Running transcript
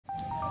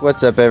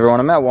What's up,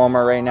 everyone? I'm at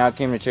Walmart right now.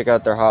 Came to check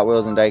out their Hot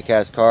Wheels and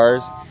die-cast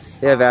cars.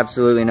 They have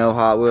absolutely no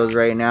Hot Wheels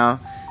right now.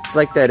 It's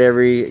like that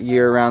every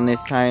year around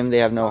this time. They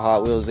have no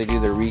Hot Wheels. They do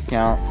their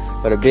recount.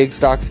 But a big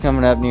stock's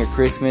coming up near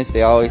Christmas.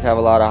 They always have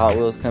a lot of Hot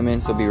Wheels come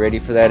in, so be ready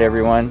for that,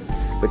 everyone.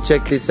 But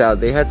check this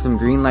out. They had some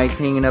Greenlights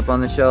hanging up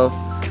on the shelf.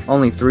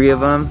 Only 3 of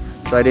them,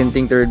 so I didn't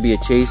think there would be a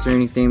chase or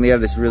anything. They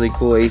have this really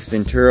cool Ace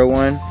Ventura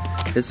one.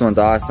 This one's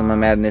awesome.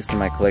 I'm adding this to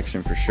my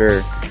collection for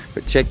sure.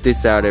 But check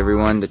this out,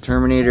 everyone. The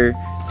Terminator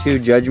 2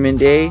 Judgment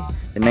Day,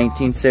 the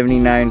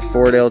 1979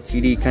 Ford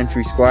LTD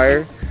Country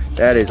Squire.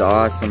 That is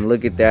awesome.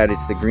 Look at that.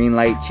 It's the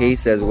Greenlight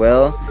chase as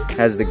well.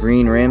 Has the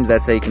green rims.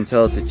 That's how you can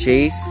tell it's a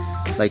chase.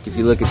 Like if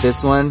you look at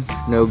this one,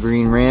 no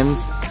green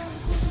rims.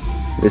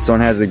 This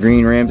one has the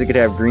green rims. It could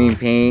have green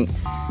paint,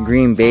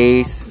 green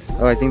base.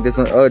 Oh, I think this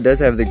one, oh, it does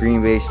have the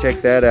green base.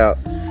 Check that out.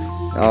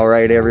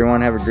 Alright,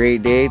 everyone, have a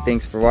great day.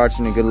 Thanks for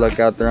watching and good luck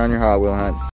out there on your Hot Wheel hunts.